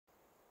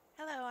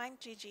I'm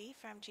Gigi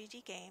from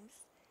Gigi Games.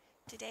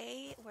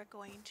 Today we're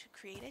going to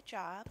create a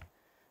job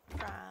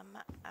from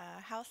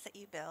a house that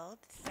you build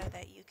so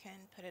that you can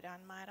put it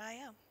on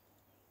Mod.io.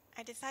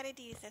 I decided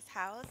to use this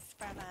house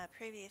from a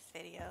previous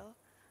video.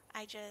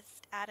 I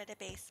just added a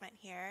basement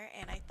here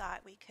and I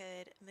thought we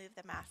could move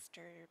the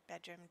master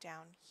bedroom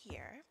down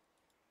here.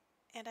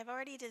 And I've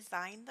already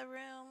designed the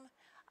room.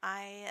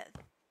 I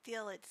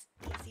feel it's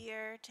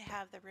easier to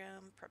have the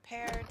room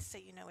prepared so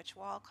you know which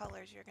wall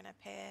colors you're going to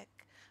pick,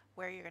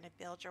 where you're going to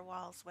build your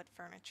walls, what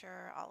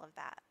furniture, all of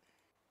that.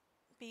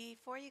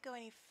 Before you go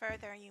any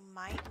further, you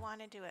might want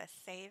to do a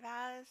save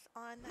as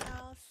on the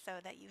house so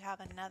that you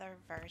have another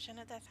version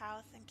of this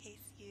house in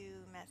case you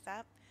mess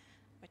up,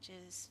 which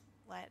is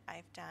what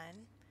I've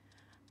done.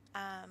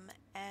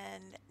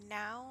 And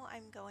now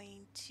I'm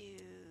going to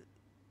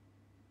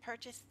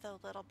purchase the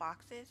little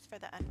boxes for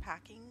the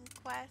unpacking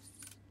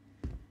quests.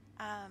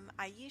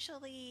 I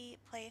usually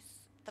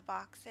place the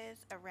boxes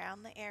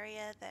around the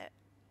area that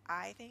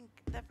I think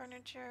the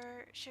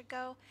furniture should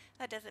go.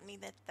 That doesn't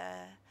mean that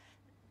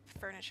the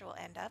furniture will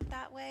end up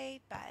that way,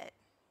 but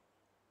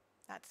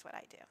that's what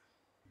I do.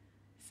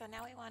 So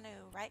now we want to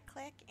right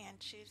click and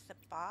choose the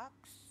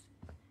box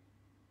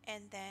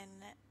and then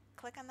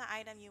click on the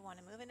item you want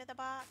to move into the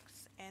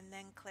box and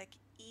then click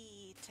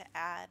E to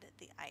add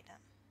the item.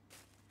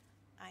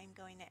 I'm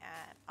going to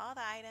add all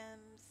the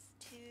items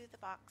to the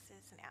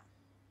boxes now.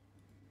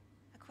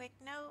 A quick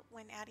note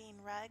when adding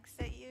rugs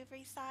that you've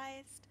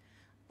resized,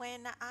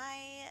 when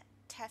I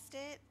test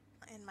it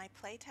in my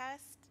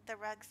playtest, the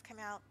rugs come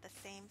out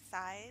the same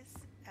size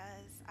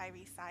as I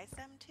resized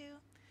them to.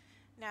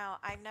 Now,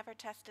 I've never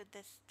tested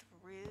this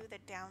through the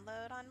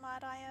download on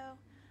Mod.io,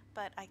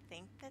 but I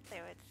think that they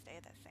would stay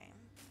the same.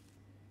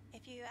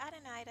 If you add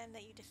an item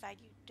that you decide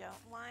you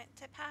don't want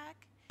to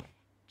pack,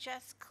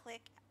 just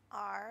click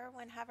R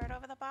when hovered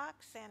over the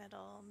box and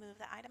it'll move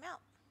the item out.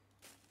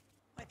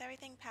 With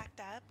everything packed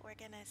up, we're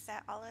going to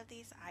set all of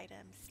these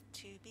items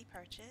to be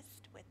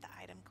purchased with the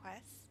item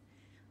quests.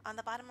 On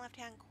the bottom left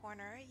hand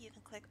corner, you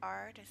can click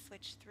R to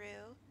switch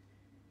through,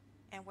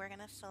 and we're going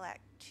to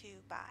select to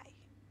buy.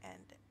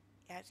 And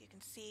as you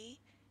can see,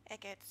 it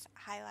gets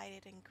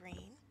highlighted in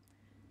green.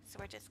 So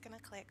we're just going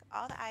to click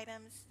all the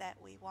items that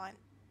we want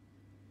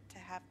to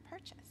have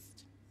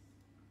purchased.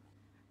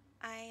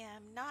 I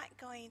am not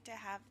going to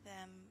have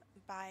them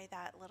by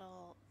that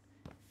little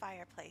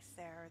fireplace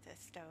there, or the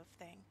stove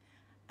thing.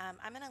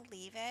 I'm going to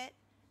leave it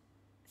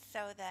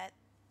so that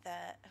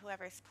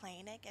whoever's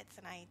playing it gets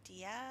an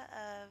idea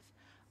of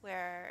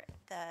where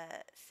the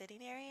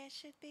sitting area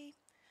should be.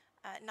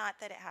 Not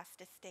that it has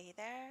to stay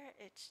there,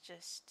 it's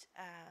just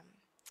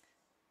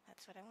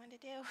that's what I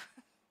wanted to do.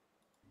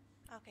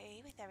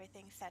 Okay, with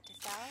everything set to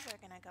sell,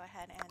 we're going to go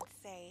ahead and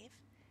save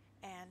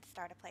and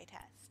start a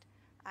playtest.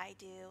 I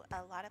do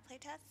a lot of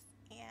playtests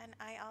and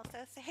I also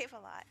save a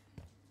lot.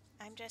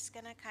 I'm just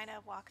going to kind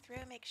of walk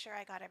through, make sure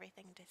I got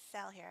everything to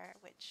sell here,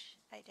 which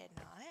I did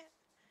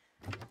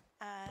not.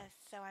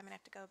 So I'm going to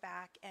have to go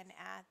back and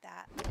add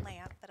that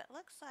lamp, but it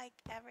looks like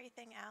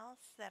everything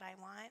else that I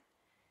want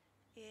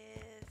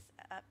is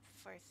up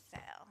for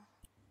sale.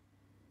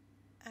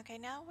 Okay,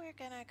 now we're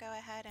going to go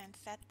ahead and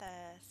set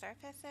the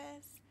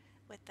surfaces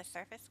with the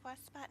surface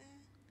quest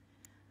button.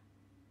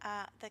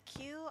 The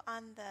Q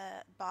on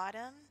the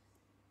bottom,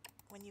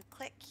 when you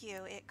click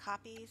Q, it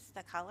copies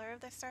the color of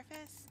the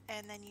surface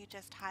and then you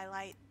just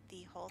highlight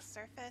the whole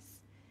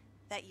surface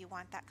that you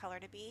want that color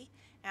to be.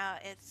 Now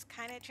it's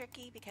kind of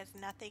tricky because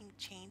nothing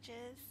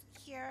changes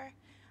here,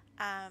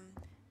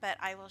 but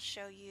I will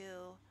show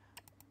you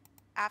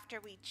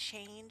after we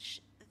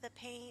change the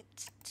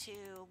paint to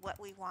what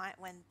we want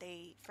when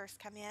they first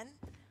come in.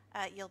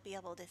 You'll be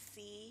able to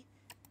see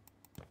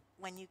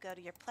when you go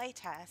to your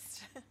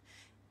playtest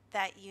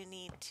that you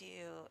need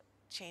to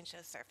change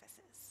those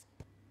surfaces.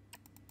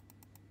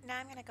 Now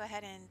I'm going to go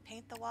ahead and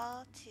paint the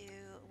wall to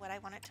what I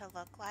want it to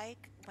look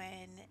like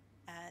when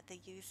the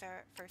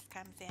user first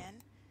comes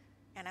in,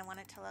 and I want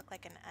it to look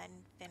like an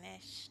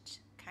unfinished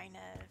kind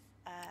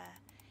of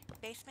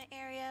basement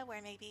area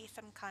where maybe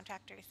some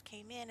contractors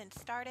came in and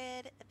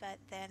started, but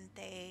then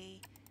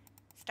they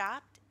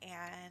stopped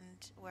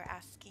and were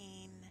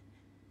asking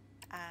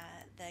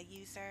the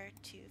user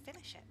to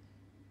finish it.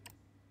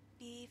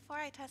 Before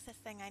I test this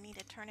thing, I need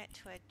to turn it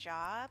to a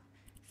job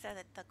so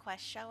that the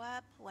quests show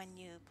up when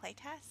you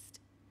playtest,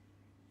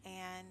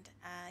 and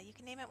you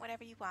can name it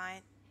whatever you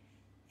want.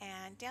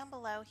 And down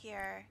below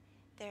here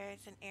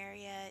there's an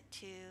area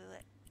to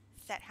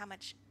set how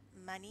much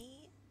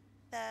money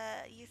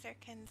the user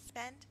can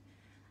spend.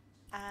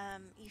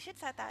 You should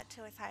set that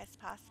to as high as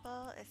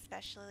possible,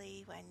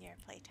 especially when you're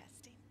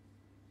playtesting.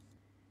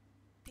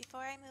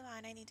 Before I move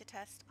on, I need to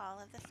test all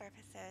of the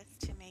surfaces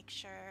to make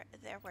sure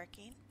they're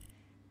working.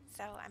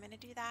 So I'm going to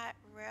do that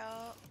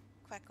real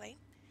quickly.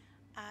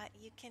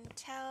 You can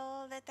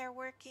tell that they're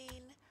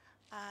working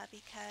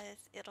because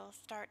it'll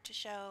start to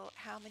show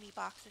how many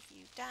boxes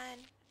you've done,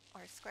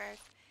 or squares,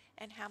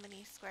 and how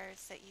many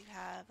squares that you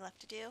have left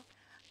to do.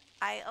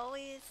 I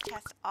always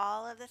test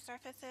all of the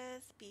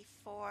surfaces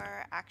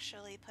before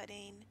actually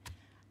putting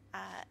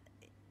uh,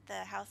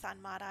 the house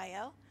on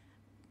mod.io,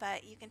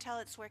 but you can tell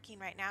it's working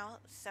right now,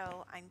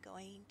 so I'm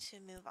going to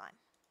move on.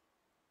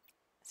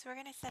 So we're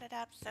going to set it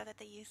up so that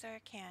the user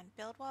can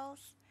build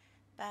walls,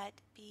 but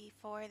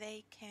before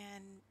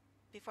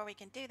we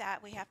can do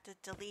that, we have to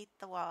delete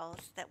the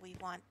walls that we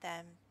want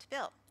them to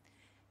build.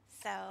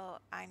 So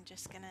I'm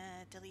just going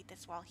to delete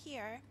this wall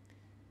here,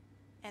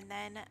 and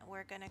then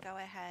we're going to go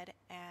ahead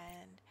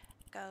and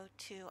go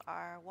to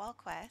our wall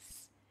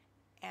quests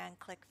and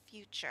click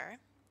future.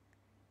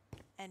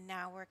 And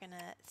now we're going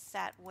to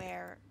set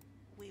where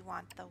we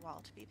want the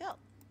wall to be built.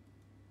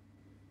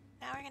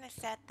 Now we're going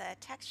to set the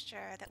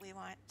texture that we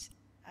want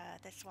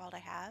this wall to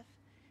have.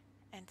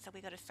 And so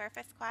we go to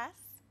surface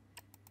class,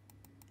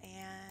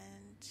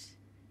 and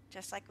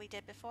just like we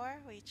did before,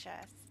 we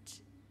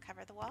just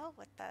cover the wall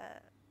with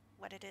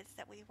what it is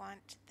that we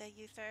want the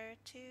user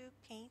to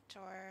paint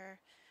or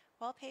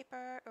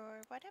wallpaper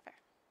or whatever.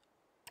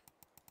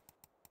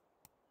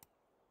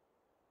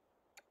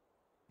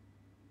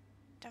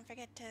 Don't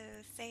forget to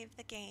save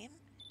the game,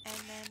 and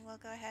then we'll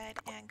go ahead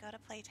and go to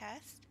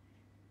Playtest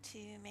to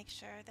make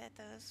sure that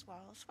those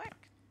walls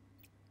work.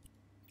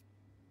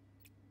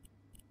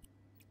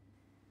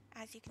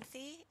 As you can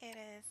see, it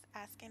is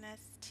asking us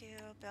to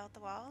build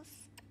the walls,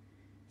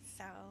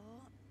 so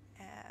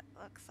it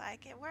looks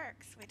like it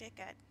works. We did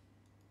good.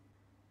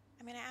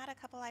 I'm going to add a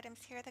couple items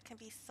here that can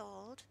be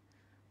sold.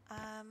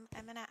 I'm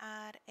going to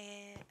add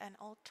an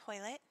old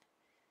toilet,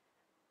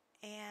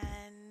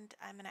 and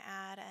I'm going to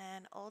add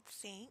an old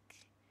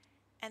sink,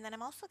 and then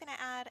I'm also going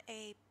to add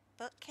a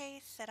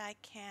bookcase that I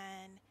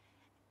can,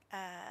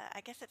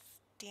 I guess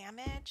it's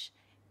damage.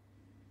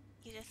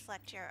 You just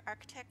select your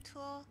architect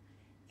tool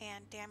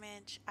and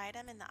damage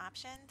item in the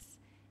options,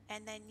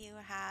 and then you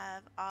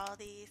have all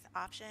these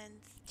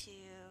options to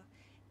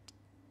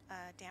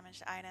damage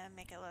the item,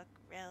 make it look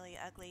really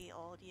ugly,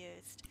 old,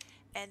 used,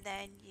 and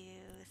then you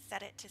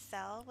set it to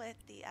sell with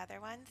the other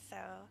one, so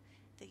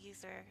the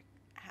user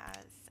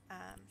has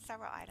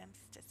several items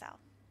to sell.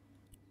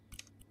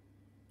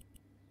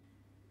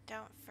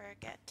 Don't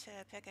forget to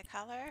pick a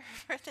color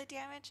for the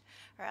damage,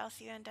 or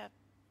else you end up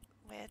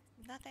with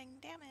nothing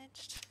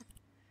damaged.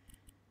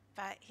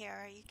 But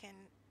here you can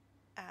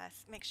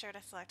make sure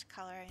to select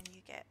color, and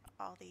you get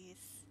all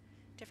these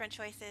different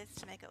choices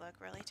to make it look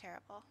really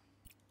terrible.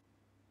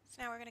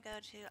 So now we're going to go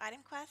to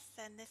item quests,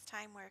 and this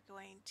time we're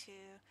going to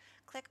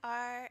click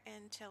R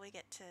until we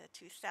get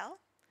to sell,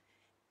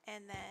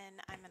 and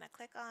then I'm going to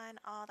click on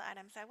all the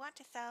items I want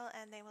to sell,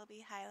 and they will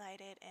be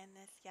highlighted in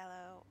this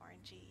yellow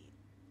orangey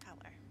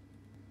color.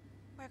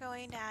 We're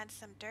going to add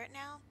some dirt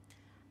now.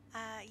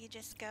 You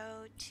just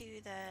go to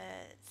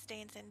the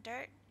stains and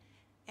dirt,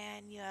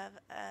 and you have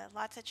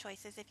lots of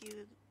choices. If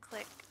you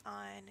click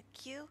on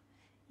Q,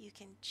 you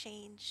can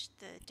change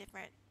the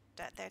different,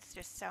 there's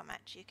just so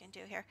much you can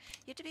do here.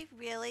 You have to be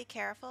really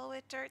careful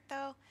with dirt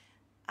though.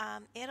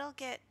 It'll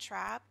get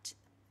trapped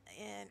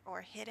in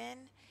or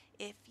hidden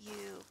if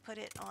you put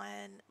it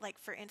on, like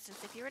for instance,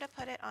 if you were to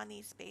put it on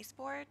these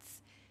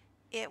baseboards,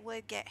 it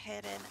would get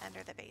hidden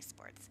under the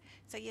baseboards.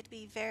 So you have to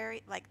be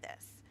very, like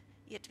this.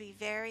 You have to be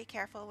very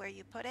careful where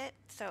you put it.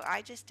 So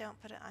I just don't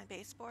put it on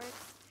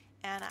baseboards,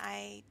 and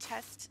I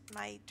test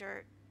my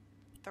dirt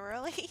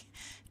thoroughly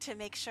to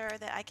make sure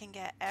that I can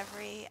get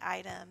every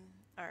item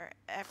or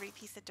every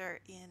piece of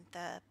dirt in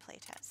the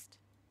playtest.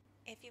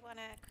 If you want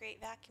to create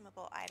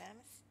vacuumable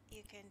items,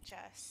 you can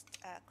just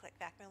click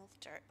vacuumable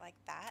dirt like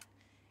that,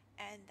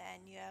 and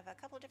then you have a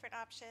couple different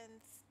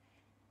options,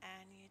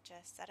 and you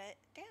just set it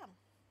down.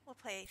 We'll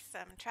play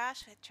some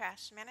trash with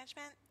trash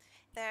management.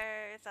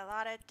 There's a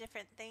lot of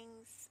different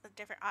things,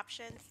 different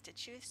options to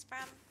choose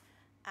from.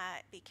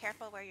 Be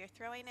careful where you're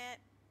throwing it.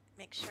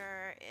 Make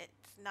sure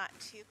it's not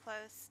too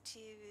close to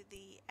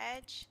the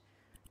edge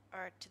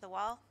or to the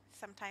wall.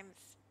 Sometimes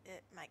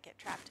it might get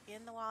trapped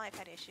in the wall. I've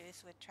had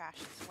issues with trash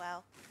as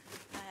well.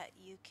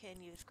 You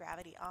can use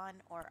gravity on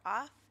or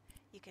off.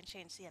 You can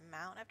change the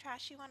amount of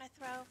trash you want to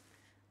throw.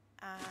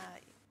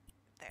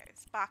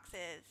 There's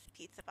boxes,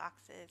 pizza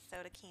boxes,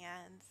 soda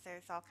cans,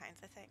 there's all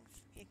kinds of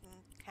things. You can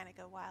kind of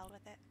go wild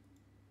with it.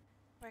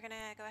 We're going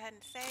to go ahead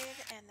and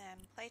save and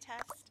then play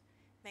test.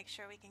 Make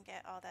sure we can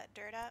get all that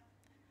dirt up.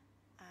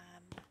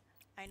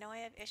 I know I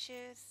have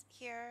issues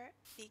here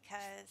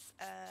because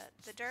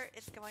the dirt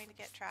is going to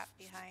get trapped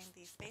behind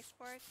these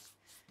baseboards.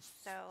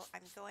 So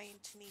I'm going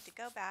to need to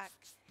go back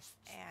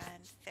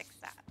and fix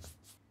that.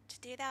 To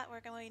do that, we're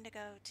going to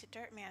go to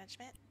dirt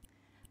management.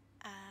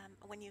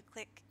 When you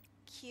click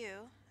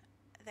Q,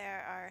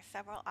 there are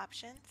several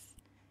options.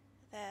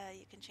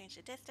 You can change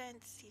the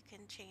distance, you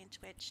can change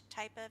which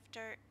type of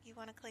dirt you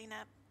want to clean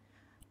up.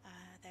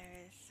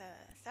 There's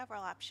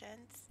several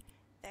options.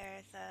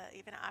 There's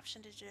even an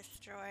option to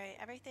destroy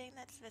everything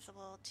that's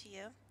visible to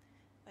you,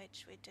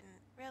 which we didn't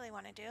really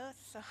want to do,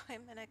 so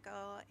I'm going to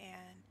go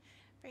and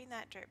bring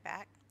that dirt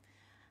back.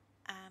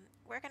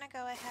 We're going to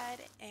go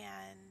ahead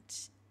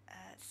and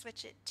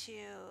switch it to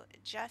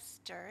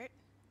just dirt,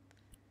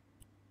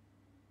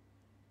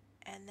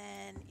 and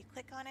then you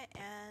click on it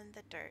and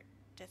the dirt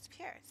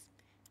disappears.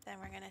 Then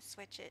we're going to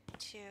switch it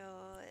to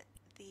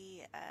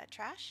the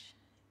trash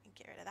and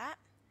get rid of that,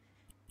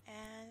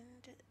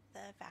 and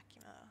the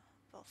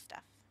vacuumable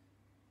stuff.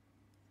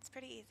 It's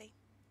pretty easy.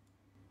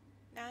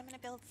 Now I'm going to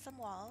build some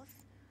walls.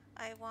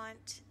 I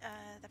want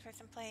the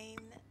person playing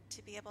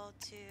to be able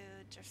to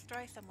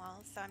destroy some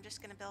walls, so I'm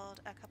just going to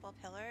build a couple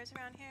pillars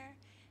around here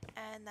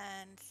and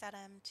then set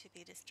them to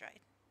be destroyed.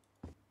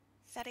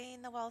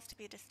 Setting the walls to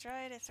be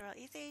destroyed is real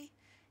easy.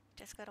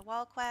 Just go to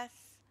wall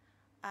quests,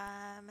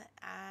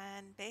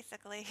 and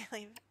basically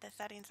the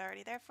settings are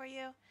already there for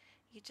you.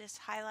 You just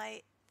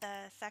highlight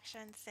the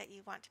sections that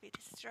you want to be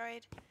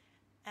destroyed,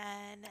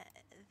 and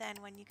then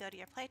when you go to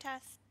your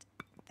playtest,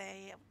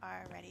 they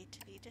are ready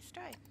to be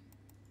destroyed.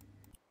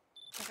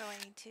 We're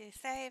going to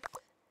save,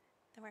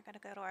 then we're going to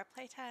go to our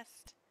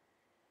playtest,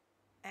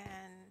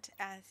 and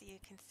as you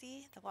can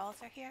see, the walls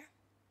are here,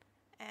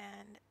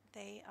 and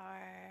they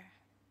are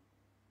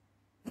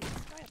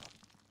destroyable.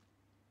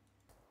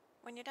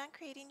 When you're done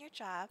creating your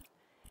job,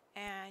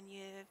 and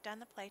you've done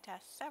the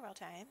playtest several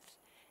times,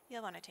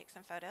 you'll want to take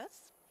some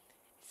photos.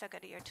 So go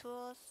to your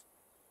tools,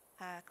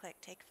 click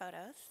take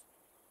photos,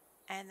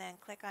 and then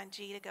click on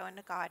G to go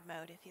into God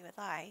mode if you would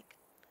like.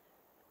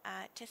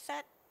 To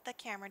set the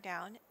camera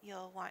down,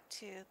 you'll want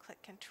to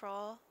click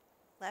Control,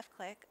 left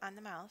click on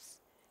the mouse,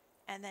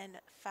 and then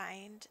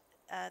find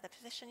the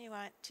position you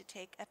want to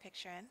take a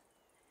picture in,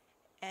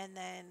 and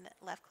then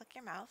left click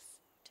your mouse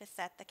to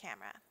set the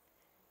camera.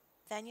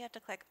 Then you have to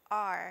click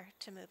R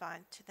to move on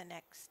to the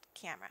next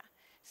camera.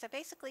 So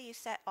basically you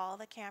set all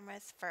the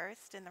cameras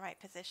first in the right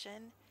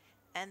position,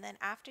 and then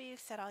after you've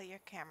set all your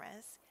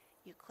cameras,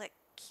 you click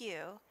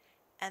Q,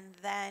 and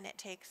then it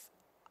takes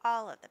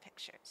all of the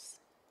pictures.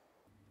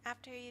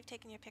 After you've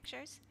taken your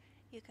pictures,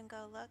 you can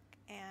go look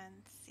and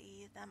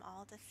see them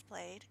all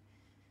displayed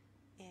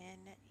in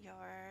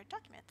your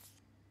documents.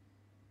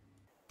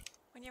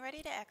 When you're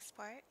ready to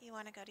export, you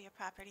want to go to your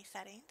property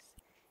settings.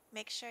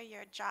 Make sure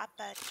your job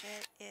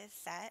budget is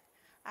set.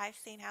 I've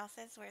seen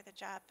houses where the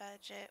job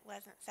budget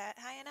wasn't set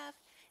high enough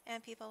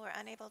and people were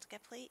unable to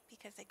complete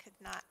because they could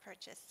not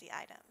purchase the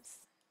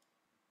items.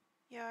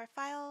 Your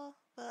file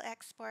will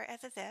export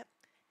as a zip,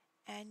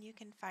 and you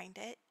can find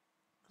it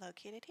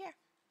located here.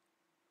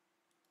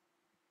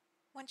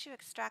 Once you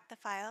extract the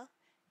file,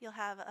 you'll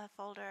have a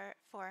folder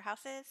for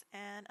houses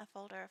and a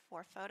folder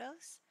for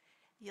photos.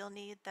 You'll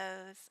need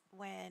those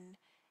when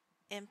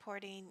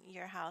importing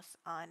your house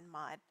on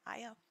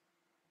Mod.io.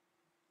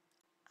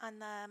 On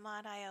the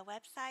Mod.io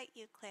website,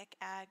 you click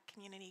Add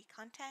Community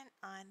Content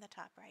on the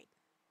top right.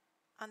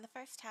 On the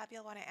first tab,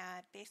 you'll want to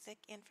add basic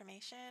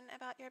information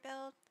about your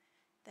build,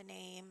 the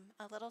name,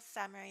 a little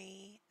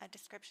summary, a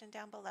description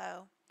down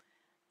below,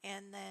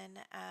 and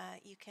then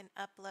you can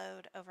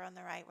upload over on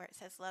the right where it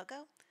says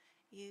logo.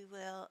 You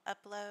will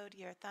upload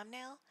your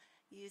thumbnail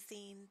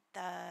using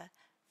the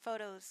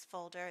photos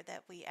folder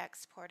that we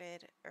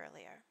exported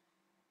earlier.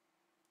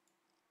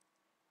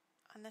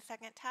 On the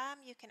second tab,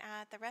 you can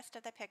add the rest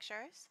of the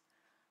pictures,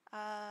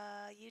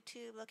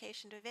 YouTube,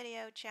 location to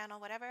video,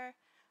 channel, whatever,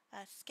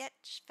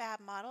 sketch fab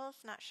models,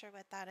 not sure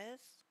what that is.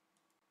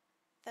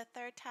 The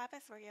third tab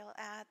is where you'll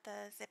add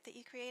the zip that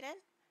you created.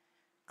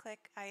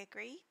 Click I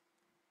agree,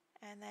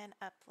 and then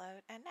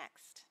upload and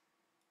next.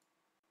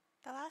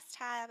 The last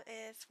tab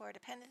is for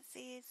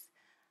dependencies.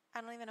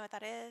 I don't even know what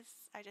that is.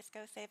 I just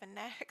go save and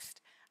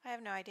next. I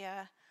have no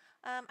idea.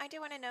 I do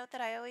want to note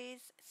that I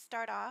always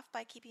start off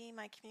by keeping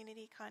my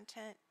community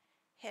content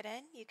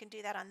hidden. You can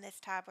do that on this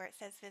tab where it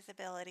says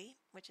visibility,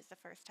 which is the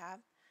first tab.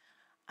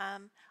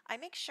 I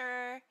make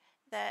sure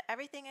that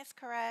everything is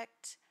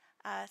correct.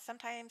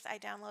 Sometimes I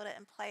download it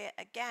and play it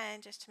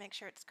again just to make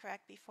sure it's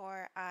correct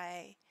before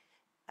I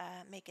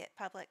make it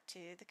public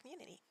to the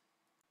community.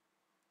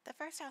 The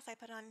first house I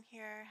put on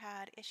here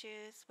had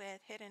issues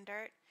with hidden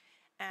dirt,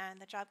 and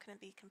the job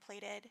couldn't be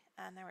completed,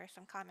 and there were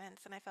some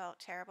comments and I felt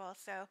terrible,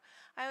 so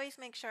I always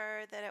make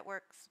sure that it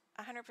works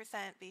 100%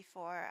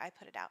 before I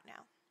put it out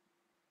now.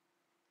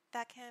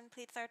 That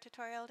completes our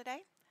tutorial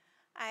today.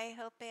 I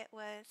hope it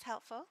was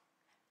helpful.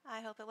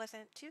 I hope it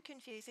wasn't too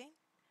confusing,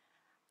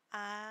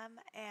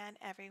 and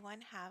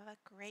everyone have a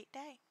great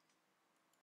day.